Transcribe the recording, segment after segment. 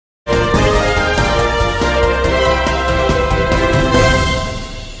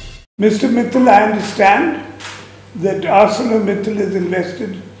Mr. Mittal, I understand that ArcelorMittal is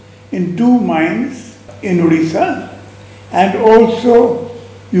invested in 2 mines in Odisha, and also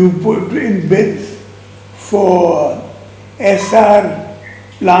you put in bids for SR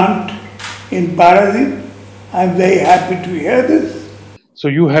plant in Paradip. I'm very happy to hear this. So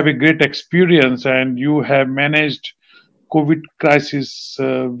you have a great experience and you have managed COVID crisis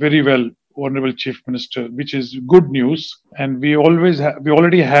very well, Honorable Chief Minister, which is good news. And we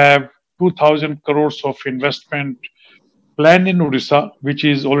already have 2,000 crores of investment planned in Odisha, which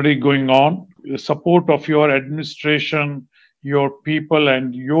is already going on. The support of your administration, your people,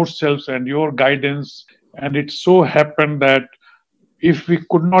 and yourselves and your guidance. And it so happened that if we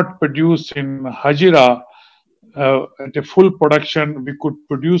could not produce in Hajira at a full production, we could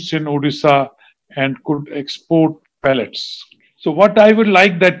produce in Odisha and could export pellets. So what I would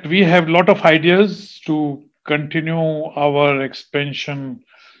like that we have a lot of ideas to continue our expansion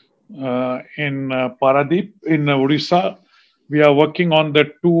in Paradip, in Odisha. We are working on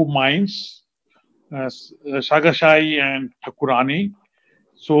the 2 mines, Sagashai and Thakurani.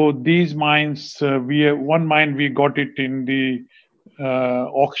 So these mines, one mine we got it in the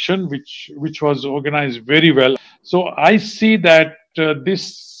auction, which was organized very well. So I see that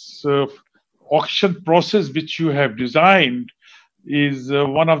this auction process which you have designed is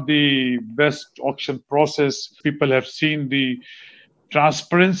one of the best auction process. People have seen the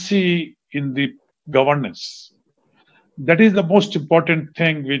transparency in the governance. That is the most important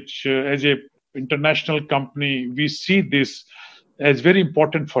thing, which as a international company, we see this as very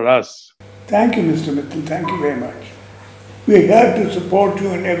important for us. Thank you, Mr. Mittal. Thank you very much. We are here to support you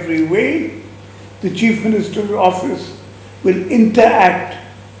in every way. The Chief Minister's office will interact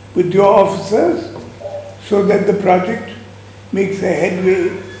with your officers so that the project makes a headway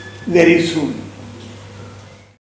very soon.